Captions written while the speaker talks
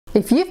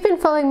If you've been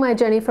following my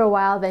journey for a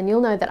while, then you'll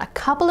know that a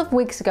couple of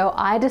weeks ago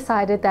I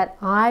decided that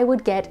I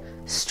would get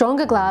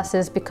stronger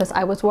glasses because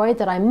I was worried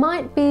that I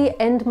might be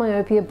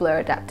EndMyopia blur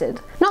adapted.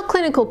 Not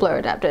clinical blur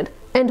adapted,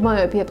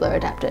 EndMyopia blur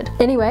adapted.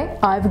 Anyway,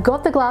 I've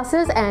got the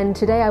glasses and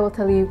today I will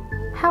tell you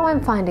how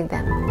I'm finding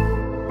them.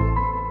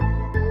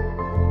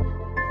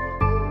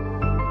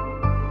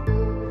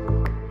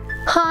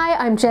 Hi,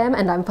 I'm Jem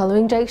and I'm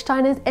following Jake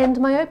Steiner's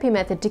EndMyopia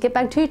method to get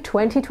back to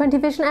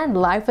 20/20 vision and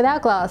life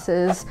without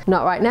glasses.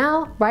 Not right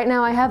now. Right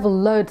now I have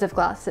loads of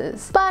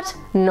glasses, but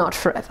not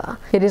forever.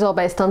 It is all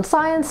based on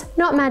science,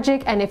 not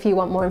magic, and if you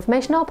want more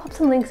information, I'll pop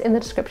some links in the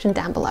description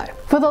down below.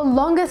 For the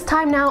longest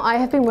time now, I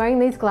have been wearing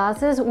these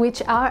glasses,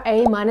 which are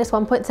a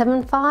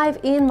 -1.75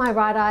 in my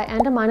right eye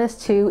and a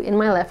 -2 in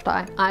my left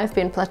eye. I've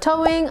been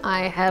plateauing,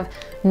 I have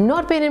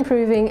not been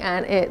improving,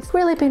 and it's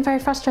really been a very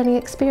frustrating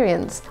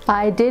experience.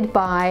 I did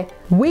buy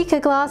weaker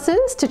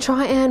glasses to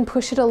try and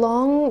push it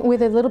along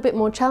with a little bit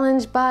more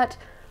challenge, but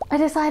I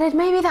decided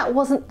maybe that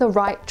wasn't the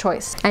right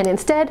choice. And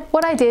instead,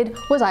 what I did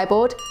was I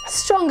bought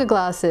stronger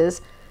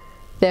glasses.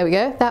 There we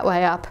go, that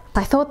way up.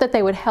 I thought that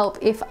they would help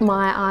if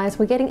my eyes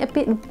were getting a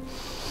bit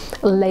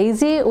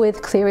lazy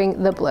with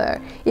clearing the blur.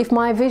 If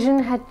my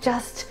vision had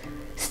just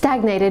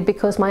stagnated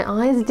because my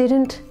eyes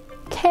didn't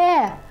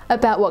care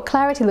about what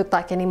clarity looked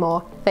like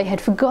anymore. They had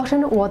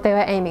forgotten what they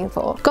were aiming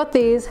for. Got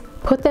these,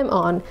 put them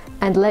on,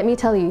 and let me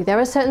tell you, there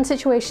are certain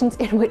situations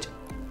in which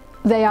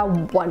they are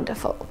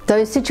wonderful.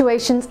 Those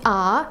situations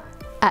are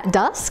at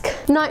dusk,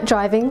 night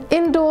driving,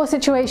 indoor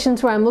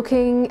situations where I'm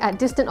looking at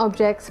distant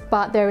objects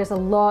but there is a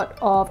lot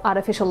of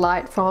artificial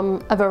light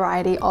from a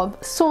variety of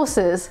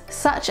sources,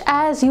 such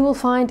as you will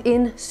find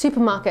in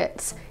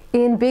supermarkets,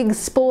 in big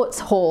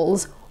sports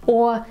halls,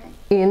 or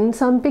in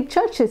some big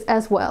churches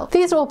as well.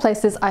 These are all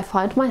places I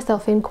find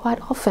myself in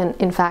quite often,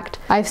 in fact.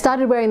 I've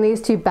started wearing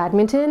these to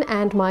badminton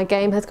and my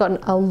game has gotten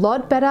a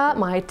lot better.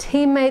 My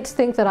teammates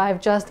think that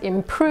I've just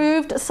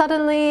improved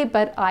suddenly,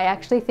 but I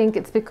actually think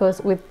it's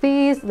because with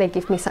these, they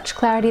give me such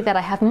clarity that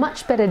I have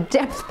much better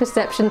depth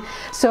perception,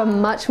 so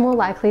I'm much more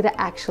likely to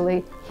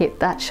actually hit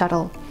that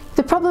shuttle.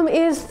 The problem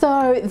is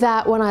though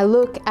that when I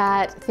look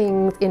at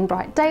things in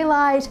bright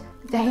daylight,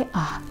 they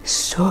are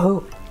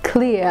so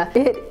clear.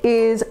 It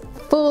is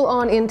full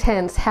on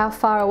intense how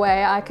far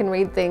away I can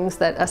read things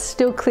that are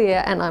still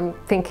clear, and I'm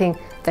thinking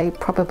they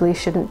probably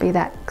shouldn't be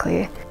that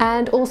clear.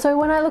 And also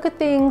when I look at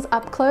things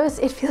up close,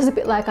 it feels a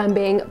bit like I'm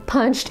being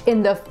punched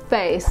in the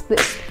face,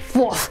 this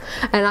woof,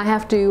 and I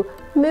have to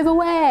move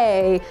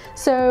away.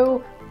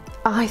 So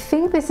I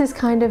think this is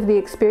kind of the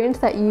experience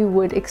that you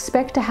would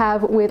expect to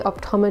have with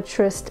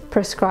optometrist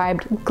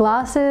prescribed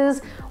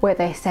glasses, where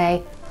they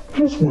say,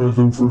 just wear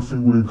them for a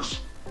few weeks,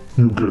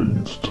 you'll get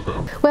used to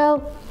them.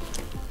 Well,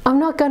 I'm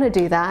not gonna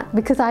do that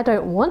because I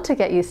don't want to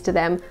get used to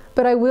them,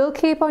 but I will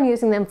keep on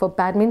using them for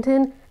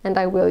badminton and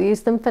I will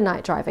use them for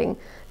night driving.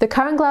 The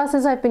current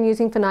glasses I've been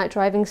using for night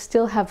driving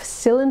still have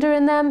cylinder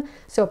in them,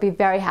 so I'll be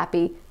very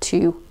happy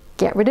to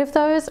get rid of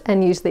those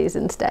and use these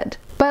instead.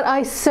 But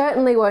I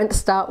certainly won't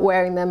start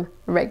wearing them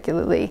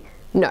regularly.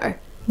 No,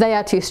 they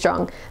are too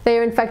strong. They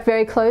are in fact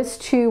very close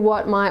to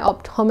what my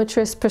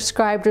optometrist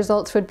prescribed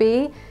results would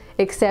be,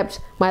 except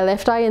my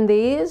left eye in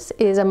these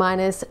is a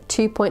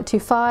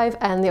 -2.25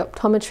 and the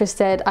optometrist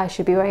said I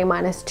should be wearing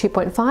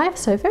 -2.5,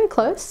 so very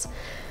close.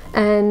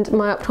 And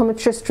my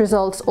optometrist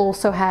results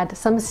also had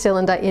some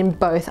cylinder in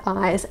both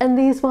eyes, and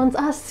these ones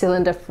are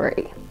cylinder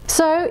free.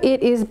 So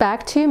it is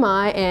back to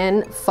my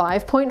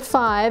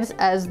N5.5s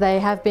as they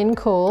have been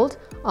called.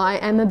 I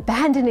am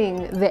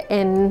abandoning the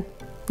N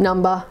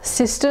number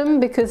system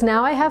because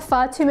now I have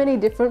far too many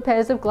different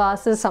pairs of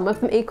glasses, some of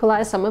them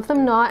equalize, some of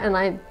them not, and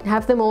I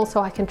have them all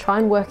so I can try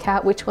and work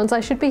out which ones I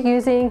should be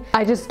using.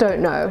 I just don't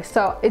know,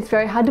 so it's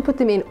very hard to put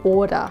them in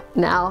order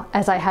now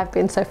as I have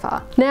been so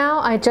far.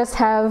 Now I just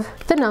have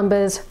the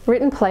numbers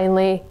written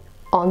plainly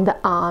on the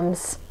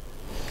arms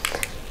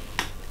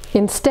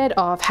instead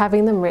of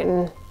having them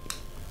written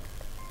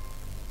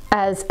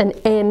as an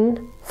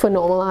N for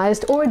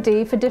normalized or a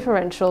D for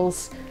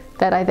differentials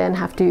that I then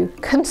have to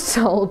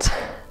consult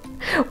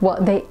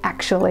what they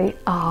actually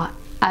are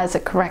as a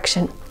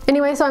correction.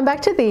 Anyway, so I'm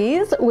back to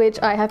these, which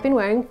I have been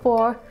wearing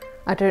for,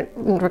 I don't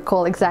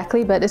recall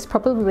exactly, but it's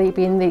probably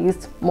been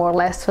these more or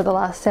less for the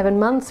last 7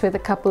 months with a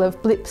couple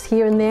of blips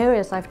here and there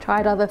as I've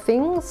tried other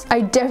things.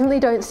 I definitely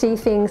don't see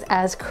things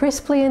as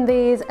crisply in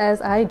these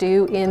as I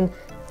do in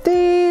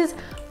these,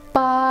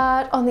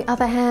 but on the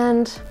other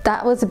hand,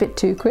 that was a bit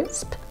too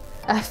crisp.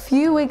 A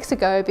few weeks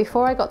ago,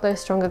 before I got those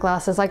stronger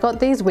glasses, I got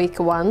these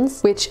weaker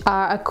ones, which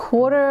are a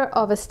quarter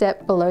of a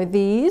step below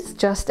these,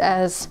 just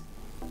as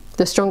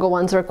the stronger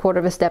ones are a quarter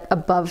of a step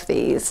above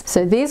these.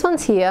 So these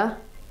ones here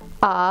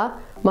are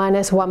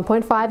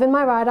 -1.5 in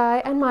my right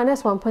eye and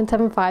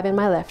 -1.75 in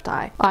my left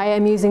eye. I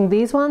am using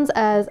these ones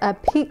as a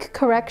peak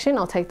correction.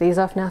 I'll take these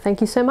off now, thank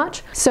you so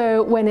much.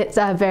 So when it's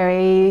a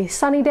very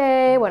sunny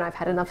day, when I've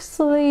had enough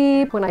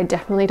sleep, when I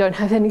definitely don't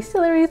have any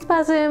ciliary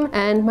spasm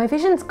and my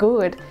vision's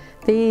good,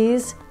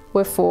 these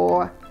were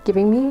for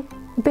giving me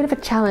a bit of a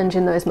challenge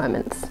in those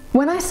moments.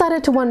 When I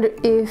started to wonder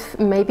if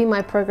maybe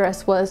my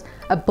progress was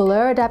a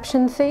blur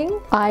adaptation thing,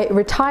 I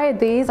retired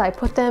these. I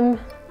put them,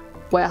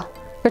 well,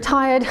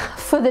 retired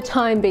for the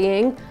time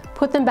being,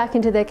 put them back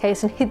into their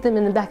case and hid them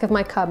in the back of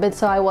my cupboard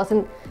so I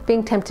wasn't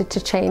being tempted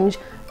to change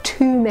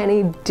too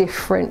many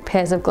different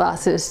pairs of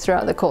glasses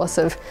throughout the course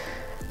of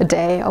a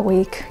day, a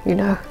week, you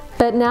know.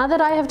 But now that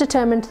I have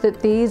determined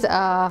that these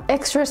are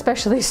extra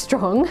especially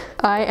strong,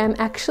 I am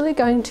actually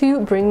going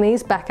to bring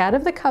these back out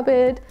of the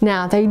cupboard.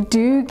 Now, they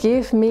do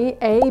give me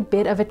a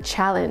bit of a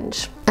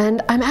challenge,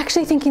 and I'm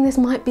actually thinking this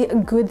might be a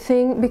good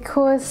thing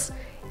because,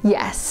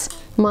 yes,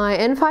 my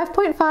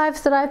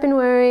N5.5s that I've been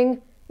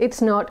wearing,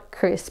 it's not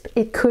crisp.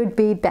 It could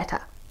be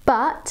better,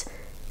 but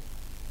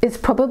it's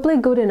probably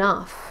good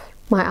enough.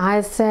 My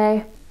eyes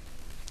say,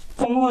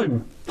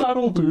 Fine,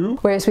 that'll do.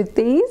 whereas with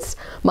these,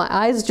 my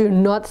eyes do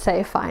not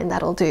say fine,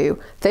 that'll do.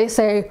 They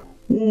say,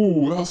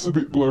 Ooh, that's a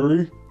bit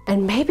blurry.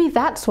 and maybe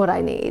that's what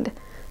I need.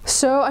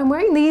 So I'm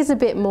wearing these a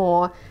bit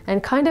more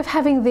and kind of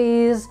having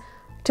these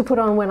to put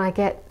on when I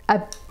get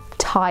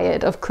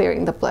tired of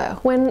clearing the blur,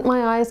 when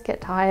my eyes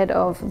get tired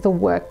of the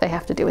work they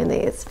have to do in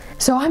these.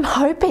 So I'm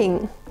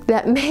hoping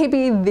that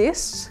maybe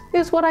this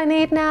is what I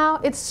need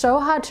now. It's so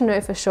hard to know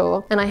for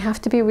sure, and I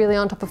have to be really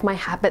on top of my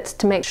habits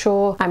to make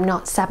sure I'm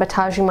not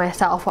sabotaging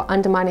myself or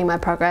undermining my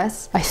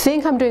progress. I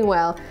think I'm doing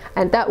well,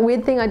 and that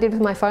weird thing I did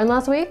with my phone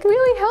last week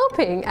really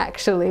helping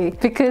actually,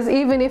 because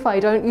even if I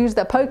don't use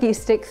the pokey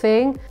stick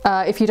thing,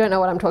 if you don't know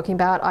what I'm talking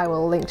about, I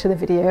will link to the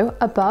video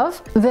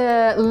above.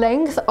 The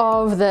length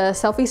of the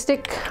selfie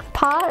stick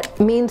part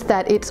means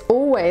that it's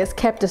always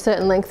kept a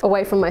certain length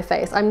away from my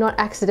face. I'm not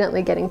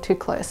accidentally getting too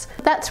close.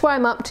 That's where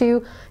I'm up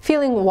to,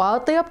 feeling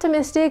wildly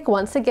optimistic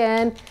once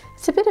again.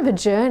 It's a bit of a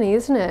journey,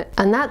 isn't it?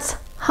 And that's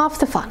half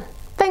the fun.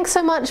 Thanks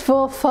so much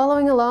for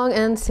following along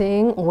and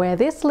seeing where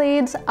this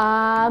leads.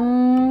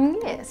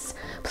 Yes,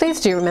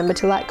 please do remember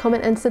to like,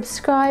 comment and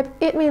subscribe.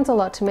 It means a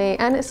lot to me,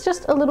 and it's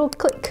just a little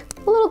click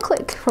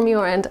from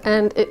your end,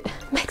 and it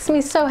makes me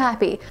so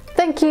happy.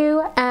 Thank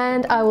you,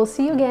 and I will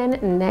see you again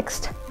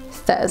next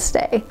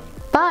Thursday.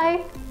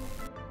 Bye.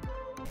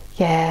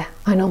 Yeah,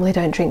 I normally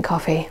don't drink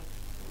coffee.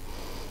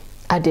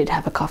 I did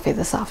have a coffee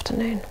this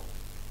afternoon.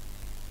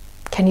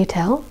 Can you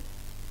tell?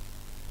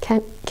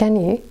 Can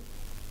you?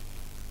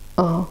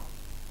 Oh,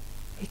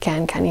 you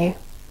can you?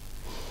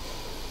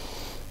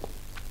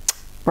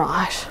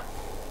 Right.